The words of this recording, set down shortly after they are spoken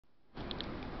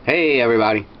Hey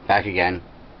everybody, back again.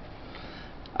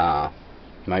 You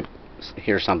might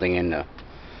hear something in the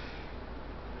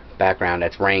background.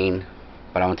 That's rain,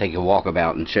 but I want to take you a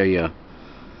walkabout and show you.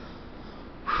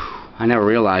 I never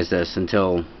realized this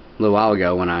until a little while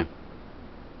ago when I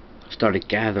started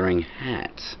gathering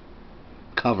hats,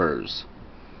 covers,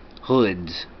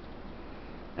 hoods,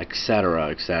 etc.,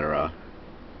 etc.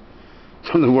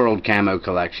 from the World Camo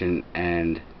collection,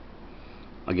 and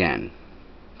again,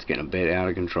 it's getting a bit out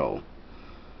of control,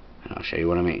 and I'll show you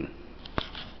what I mean.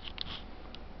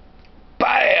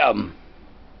 Bam!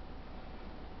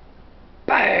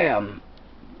 Bam!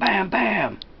 Bam,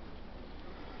 bam!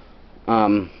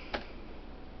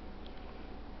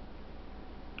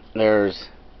 There's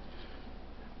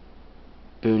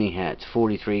boonie hats,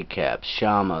 43 caps,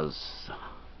 shamas,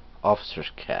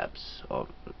 officers caps,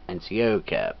 NCO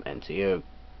cap, NCO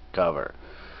cover,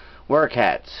 work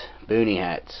hats, boonie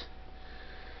hats,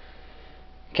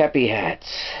 kepi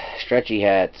hats, stretchy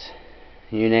hats,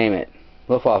 you name it,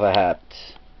 Luftwaffe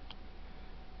hats,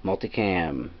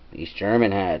 multicam, East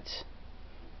German hats.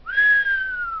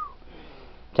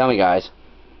 Tell me guys,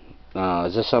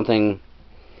 is this something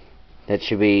that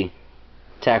should be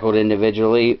tackled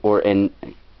individually or in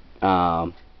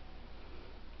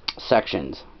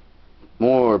sections?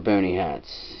 More boonie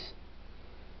hats,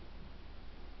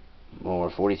 more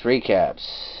 43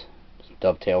 caps,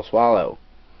 dovetail swallow,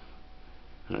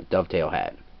 and a dovetail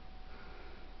hat,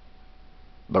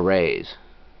 berets,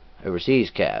 overseas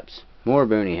caps, more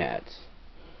boonie hats,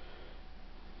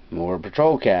 more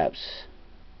patrol caps.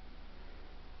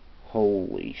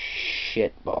 Holy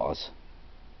shit, boss.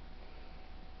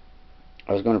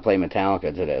 I was going to play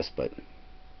Metallica to this, but it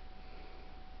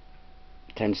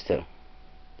tends to...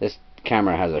 This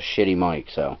camera has a shitty mic,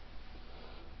 so...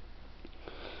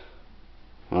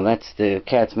 Well, that's the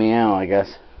cat's meow, I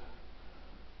guess.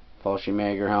 Falsy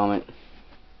Mager helmet.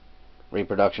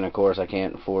 Reproduction, of course. I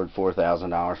can't afford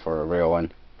 $4,000 for a real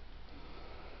one.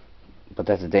 But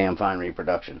that's a damn fine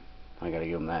reproduction. I gotta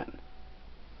give them that.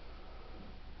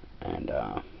 And,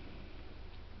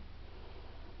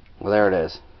 well, there it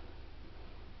is.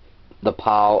 The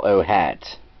pile o'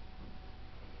 hats.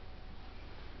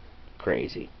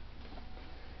 Crazy.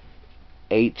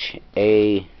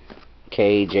 H.A.K.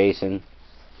 Jason.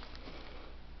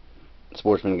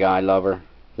 Sportsman guy lover.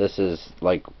 This is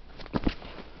like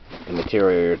the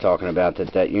material you're talking about,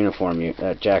 that uniform,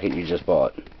 that jacket you just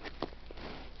bought.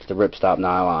 It's the ripstop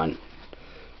nylon.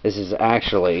 This is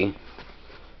actually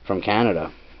from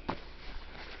Canada.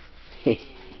 Yep,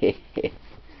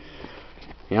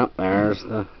 there's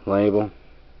the label.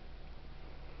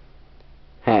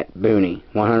 Hat, boonie,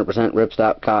 100%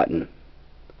 ripstop cotton.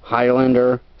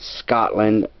 Highlander,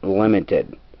 Scotland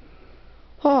Limited.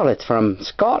 Oh, it's from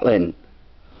Scotland.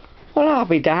 Well, I'll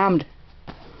be damned.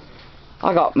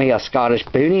 I got me a Scottish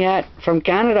boonie hat from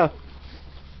Canada.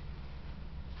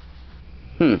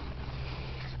 Alright,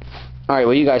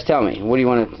 well, you guys tell me. What do you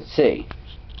want to see?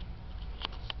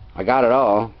 I got it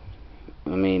all. I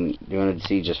mean, you want to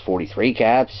see just 43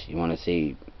 caps? You want to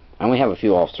see... I only have a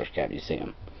few officers caps, you see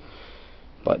them.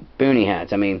 But boonie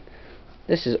hats, I mean,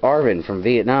 this is Arvin from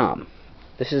Vietnam.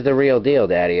 This is the real deal,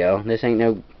 Daddy-O. This ain't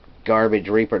no garbage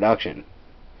reproduction.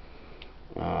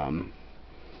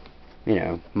 You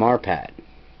know, Marpat.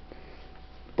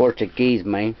 Portuguese,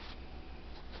 man.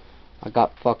 I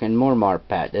got fucking more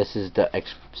Marpat. This is the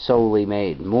solely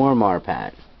made. More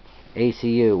Marpat.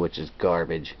 ACU, which is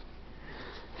garbage.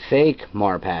 Fake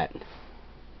Marpat.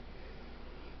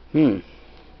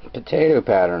 Potato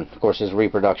pattern. Of course, this is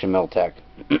reproduction Miltech.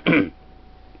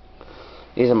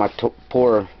 These are my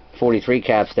poor 43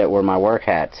 caps that were my work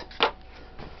hats.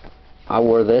 I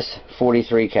wore this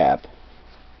 43 cap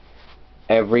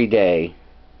every day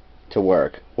to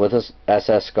work with a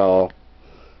SS skull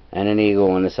and an eagle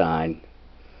on the side.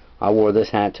 I wore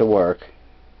this hat to work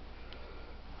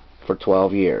for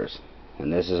 12 years,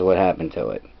 and this is what happened to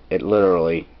it. It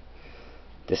literally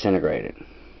disintegrated.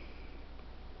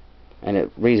 And the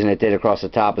reason it did across the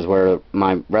top is where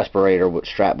my respirator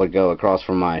strap would go across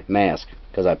from my mask,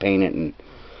 because I painted and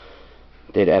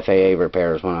did FAA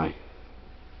repairs when I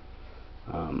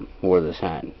wore this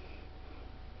hat.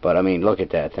 But I mean, look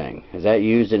at that thing. Is that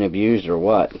used and abused or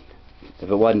what? If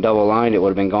it wasn't double lined, it would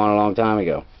have been gone a long time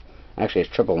ago. Actually,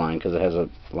 it's triple lined because it has a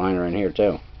liner in here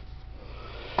too.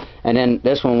 And then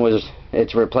this one was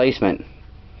its replacement.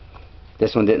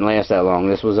 This one didn't last that long.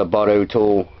 This was a Bud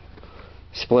O'Toole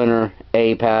Splinter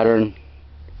A pattern,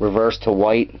 reversed to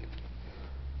white.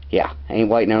 Yeah, ain't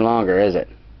white no longer, is it?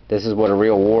 This is what a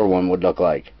real war one would look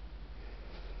like.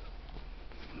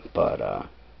 But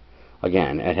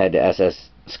again, it had the SS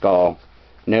skull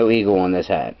No eagle on this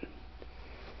hat.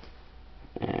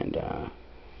 And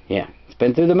yeah, it's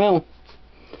been through the mill.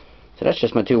 So that's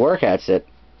just my 2 work hats that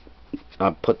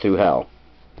I put through hell.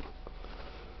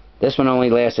 This one only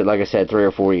lasted, like I said, 3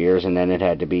 or 4 years, and then it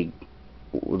had to be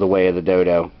the way of the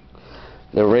dodo.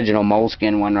 The original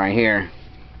moleskin one right here,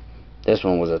 this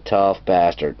one was a tough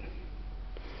bastard.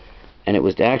 And it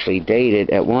was actually dated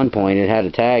at one point. It had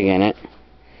a tag in it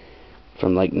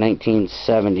from like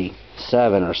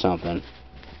 1977 or something.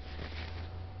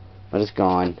 But it's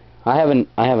gone. I have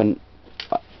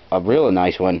a really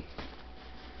nice one.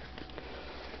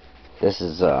 This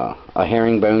is a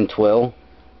herringbone twill.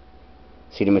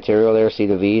 See the material there? See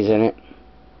the V's in it?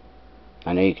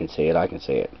 I know you can see it. I can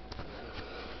see it.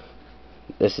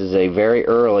 This is a very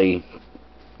early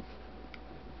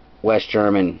West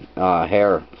German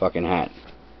hair fucking hat.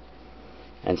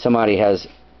 And somebody has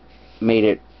made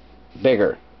it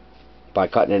bigger by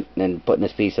cutting it and putting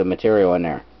this piece of material in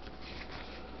there.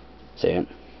 See it?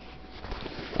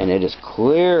 And it is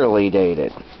clearly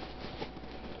dated.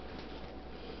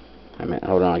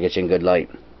 Hold on, I'll get you in good light.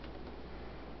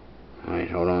 Alright,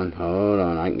 hold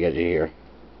on, I can get you here.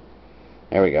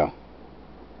 There we go.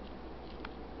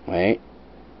 Wait.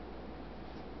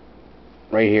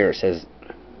 Right here it says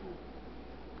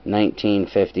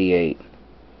 1958.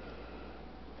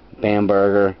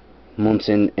 Bamberger,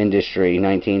 Munson Industry,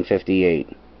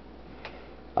 1958.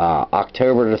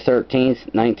 October the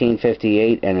 13th,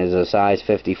 1958, and is a size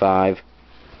 55.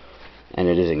 And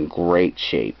it is in great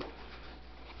shape.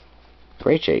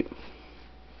 Great shape.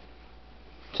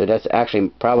 So that's actually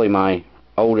probably my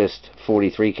oldest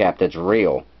 43 cap that's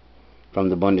real from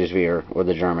the Bundeswehr or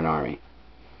the German Army.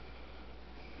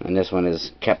 And this one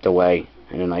is kept away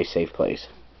in a nice safe place.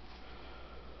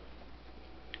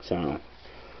 So,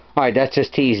 alright, that's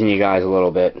just teasing you guys a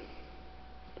little bit.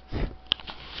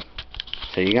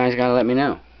 So you guys gotta let me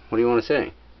know. What do you want to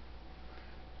say?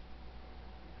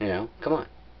 You know, come on.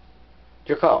 It's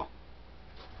your call.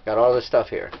 Got all this stuff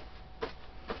here.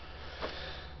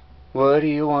 What do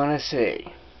you want to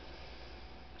see?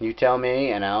 You tell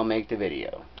me and I'll make the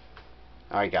video.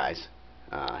 Alright guys,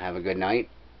 have a good night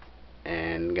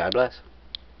and God bless.